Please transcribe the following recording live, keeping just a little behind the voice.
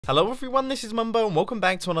Hello everyone, this is Mumbo and welcome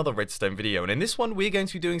back to another Redstone video, and in this one we're going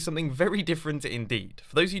to be doing something very different indeed.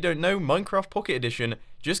 For those who don't know, Minecraft Pocket Edition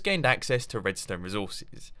just gained access to redstone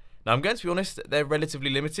resources. Now I'm going to be honest, they're relatively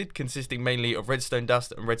limited, consisting mainly of redstone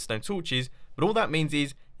dust and redstone torches, but all that means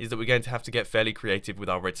is that we're going to have to get fairly creative with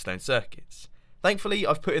our redstone circuits. Thankfully,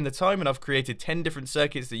 I've put in the time and I've created 10 different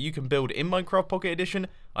circuits that you can build in Minecraft Pocket Edition.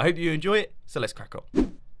 I hope you enjoy it, so let's crack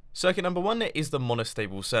on. Circuit number 1 is the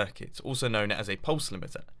monostable circuit, also known as a pulse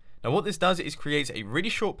limiter. Now what this does is creates a really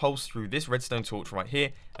short pulse through this redstone torch right here,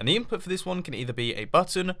 and the input for this one can either be a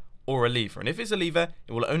button or a lever, and if it's a lever,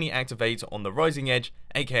 it will only activate on the rising edge,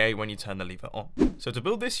 aka when you turn the lever on. So to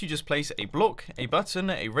build this, you just place a block, a button,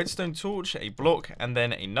 a redstone torch, a block, and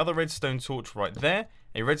then another redstone torch right there,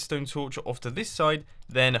 a redstone torch off to this side,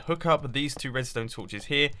 then hook up these two redstone torches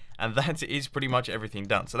here, and that is pretty much everything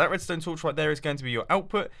done. So that redstone torch right there is going to be your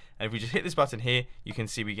output, and if we just hit this button here, you can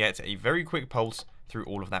see we get a very quick pulse through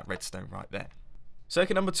all of that redstone right there.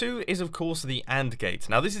 Circuit number 2 is of course the AND gate.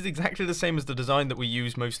 Now this is exactly the same as the design that we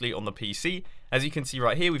use mostly on the PC. As you can see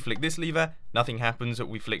right here, we flick this lever, nothing happens.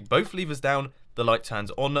 We flick both levers down, the light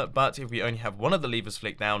turns on, but if we only have one of the levers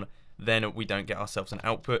flicked down, then we don't get ourselves an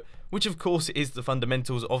output, which of course is the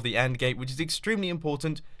fundamentals of the AND gate, which is extremely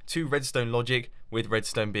important to redstone logic, with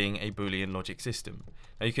redstone being a Boolean logic system.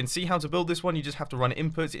 Now you can see how to build this one. You just have to run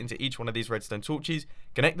inputs into each one of these redstone torches,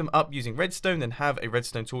 connect them up using redstone, then have a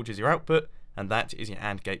redstone torch as your output, and that is your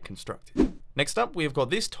AND gate constructed. Next up, we have got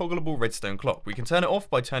this toggleable redstone clock. We can turn it off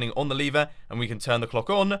by turning on the lever, and we can turn the clock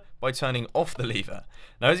on by turning off the lever.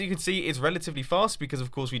 Now as you can see, it's relatively fast because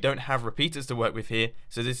of course we don't have repeaters to work with here,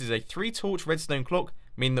 so this is a 3-torch redstone clock,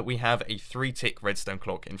 meaning that we have a 3-tick redstone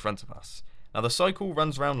clock in front of us. Now the cycle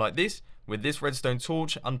runs around like this, with this redstone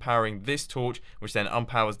torch unpowering this torch, which then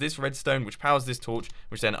unpowers this redstone, which powers this torch,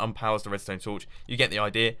 which then unpowers the redstone torch. You get the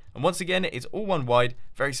idea, and once again it's all one wide,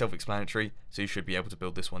 very self-explanatory, so you should be able to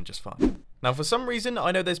build this one just fine. Now for some reason,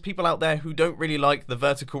 I know there's people out there who don't really like the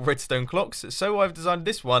vertical redstone clocks, so I've designed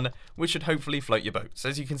this one, which should hopefully float your boat. So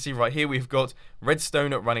as you can see right here, we've got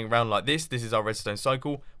redstone running around like this. This is our redstone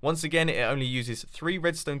cycle. Once again, it only uses 3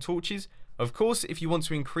 redstone torches. Of course, if you want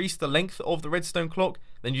to increase the length of the redstone clock,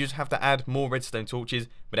 then you just have to add more redstone torches,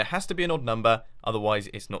 but it has to be an odd number, otherwise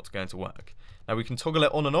it's not going to work. Now we can toggle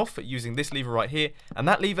it on and off using this lever right here, and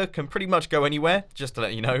that lever can pretty much go anywhere, just to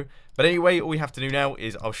let you know. But anyway, all we have to do now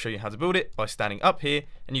is I'll show you how to build it by standing up here,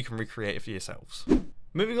 and you can recreate it for yourselves.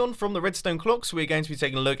 Moving on from the redstone clocks, we're going to be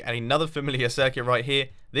taking a look at another familiar circuit right here.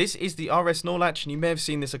 This is the RS NOR latch, and you may have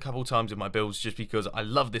seen this a couple times in my builds just because I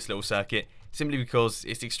love this little circuit, simply because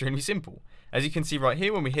it's extremely simple. As you can see right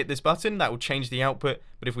here, when we hit this button, that will change the output,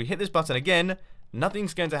 but if we hit this button again,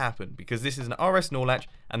 nothing's going to happen because this is an RS NOR latch,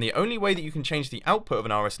 and the only way that you can change the output of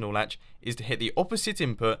an RS NOR latch is to hit the opposite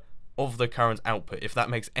input of the current output, if that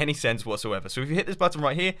makes any sense whatsoever. So if you hit this button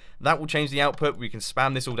right here, that will change the output. We can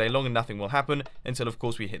spam this all day long and nothing will happen until of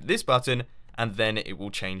course we hit this button, and then it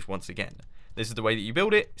will change once again. This is the way that you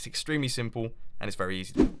build it. It's extremely simple and it's very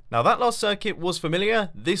easy. Now that last circuit was familiar.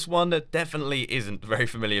 This one definitely isn't very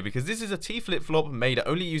familiar because this is a T flip-flop made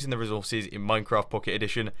only using the resources in Minecraft Pocket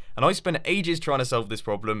Edition, and I spent ages trying to solve this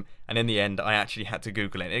problem, and in the end I actually had to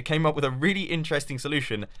Google it. It came up with a really interesting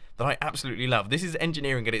solution that I absolutely love. This is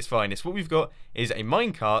engineering at its finest. What we've got is a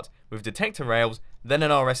minecart with detector rails, then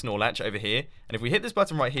an RS NOR latch over here, and if we hit this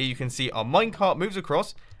button right here, you can see our minecart moves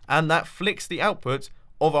across, and that flicks the output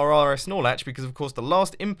of our RS NOR latch, because of course the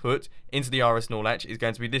last input into the RS NOR latch is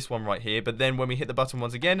going to be this one right here, but then when we hit the button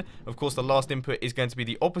once again, of course the last input is going to be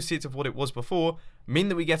the opposite of what it was before, mean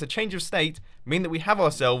that we get a change of state, mean that we have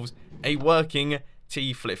ourselves a working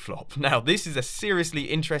T flip-flop. Now this is a seriously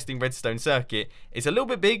interesting redstone circuit. It's a little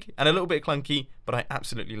bit big and a little bit clunky, but I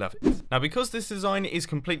absolutely love it. Now because this design is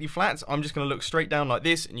completely flat, I'm just going to look straight down like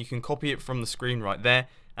this, and you can copy it from the screen right there.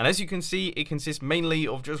 And as you can see, it consists mainly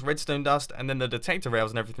of just redstone dust and then the detector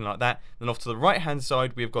rails and everything like that. Then off to the right hand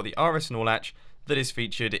side, we've got the RS NOR latch that is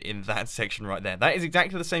featured in that section right there. That is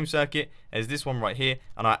exactly the same circuit as this one right here,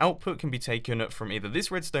 and our output can be taken from either this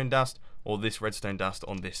redstone dust or this redstone dust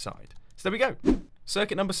on this side. So there we go.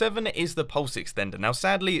 Circuit number 7 is the pulse extender. Now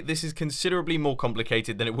sadly, this is considerably more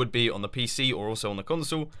complicated than it would be on the PC or also on the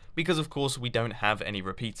console, because of course we don't have any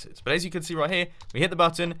repeaters. But as you can see right here, we hit the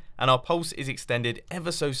button and our pulse is extended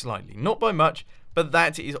ever so slightly. Not by much, but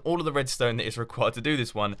that is all of the redstone that is required to do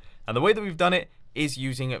this one. And the way that we've done it is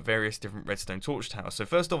using various different redstone torch towers. So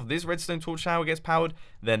first off, this redstone torch tower gets powered,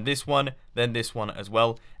 then this one as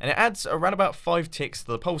well. And it adds around about 5 ticks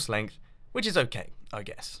to the pulse length, which is okay, I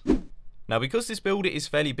guess. Now, because this build is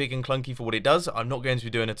fairly big and clunky for what it does, I'm not going to be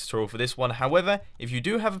doing a tutorial for this one. However, if you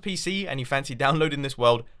do have a PC and you fancy downloading this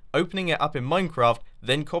world, opening it up in Minecraft,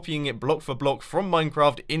 then copying it block for block from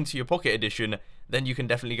Minecraft into your Pocket Edition, then you can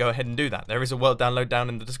definitely go ahead and do that. There is a world download down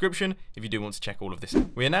in the description if you do want to check all of this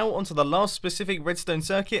out. We are now onto the last specific redstone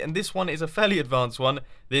circuit, and this one is a fairly advanced one.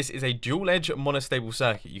 This is a dual edge monostable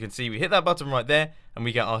circuit. You can see we hit that button right there and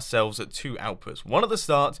we get ourselves 2 outputs, one at the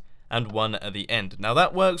start and one at the end. Now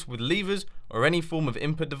that works with levers or any form of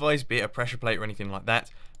input device, be it a pressure plate or anything like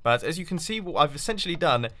that. But as you can see, what I've essentially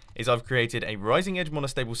done is I've created a rising edge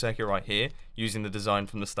monostable circuit right here using the design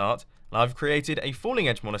from the start. And I've created a falling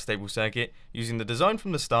edge monostable circuit using the design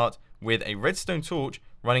from the start with a redstone torch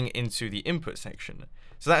running into the input section.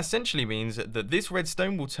 So that essentially means that this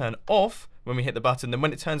redstone will turn off when we hit the button. Then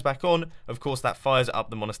when it turns back on, of course, that fires up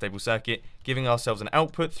the monostable circuit, giving ourselves an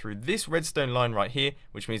output through this redstone line right here,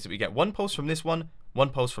 which means that we get 1 pulse from this one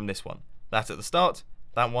pulse from this one. That's at the start,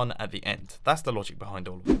 that one at the end. That's the logic behind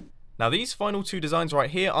all of it. Now these final 2 designs right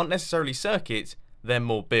here aren't necessarily circuits, they're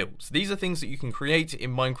more builds. These are things that you can create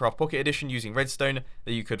in Minecraft Pocket Edition using redstone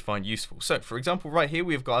that you could find useful. So for example, right here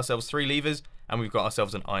we've got ourselves 3 levers and we've got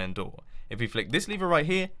ourselves an iron door. If we flick this lever right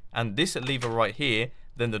here and this lever right here,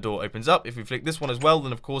 then the door opens up. If we flick this one as well,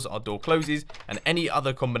 then of course our door closes, and any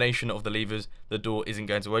other combination of the levers, the door isn't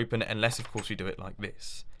going to open unless of course we do it like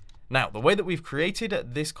this. Now the way that we've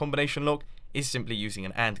created this combination lock is simply using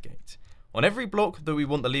an AND gate. On every block that we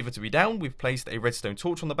want the lever to be down, we've placed a redstone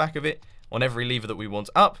torch on the back of it. On every lever that we want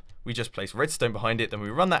up, we just place redstone behind it, then we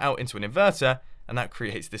run that out into an inverter, and that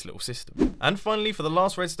creates this little system. And finally, for the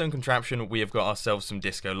last redstone contraption, we have got ourselves some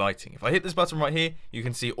disco lighting. If I hit this button right here, you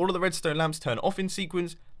can see all of the redstone lamps turn off in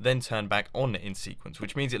sequence, then turn back on in sequence,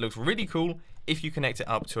 which means it looks really cool if you connect it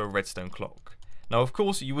up to a redstone clock. Now, of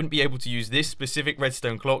course, you wouldn't be able to use this specific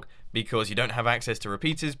redstone clock because you don't have access to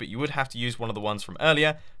repeaters, but you would have to use one of the ones from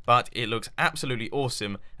earlier, but it looks absolutely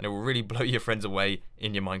awesome and it will really blow your friends away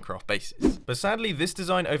in your Minecraft bases. But sadly, this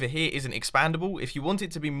design over here isn't expandable. If you want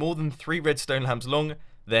it to be more than 3 redstone lamps long,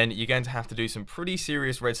 then you're going to have to do some pretty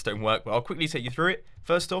serious redstone work, but I'll quickly take you through it.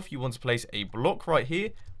 First off, you want to place a block right here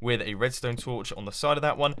with a redstone torch on the side of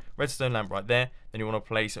that one, redstone lamp right there. Then you want to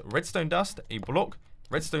place redstone dust, a block,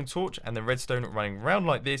 redstone torch, and then redstone running around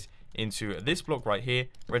like this into this block right here,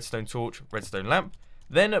 redstone torch, redstone lamp.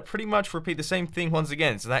 Then pretty much repeat the same thing once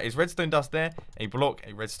again. So that is redstone dust there, a block,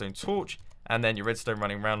 a redstone torch, and then your redstone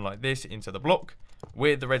running around like this into the block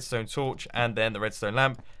with the redstone torch and then the redstone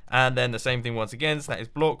lamp, and then the same thing once again. So that is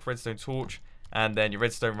block, redstone torch, and then your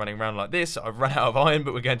redstone running around like this. I've run out of iron,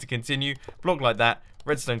 but we're going to continue. Block like that,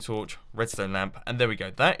 redstone torch, redstone lamp, and there we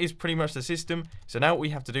go. That is pretty much the system. So now what we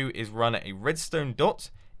have to do is run a redstone dot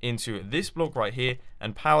into this block right here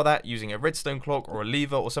and power that using a redstone clock or a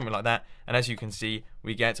lever or something like that, and as you can see,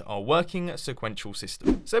 we get our working sequential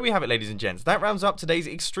system. So we have it, ladies and gents. That rounds up today's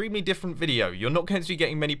extremely different video. You're not going to be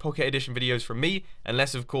getting many Pocket Edition videos from me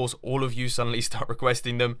unless of course all of you suddenly start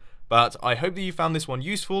requesting them, but I hope that you found this one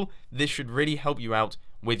useful. This should really help you out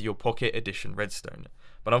with your Pocket Edition redstone.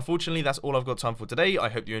 But unfortunately, that's all I've got time for today. I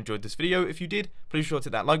hope you enjoyed this video. If you did, please be sure to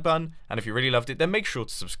hit that like button. And if you really loved it, then make sure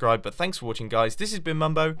to subscribe. But thanks for watching, guys. This has been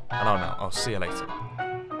Mumbo, and I'm out. I'll see you later.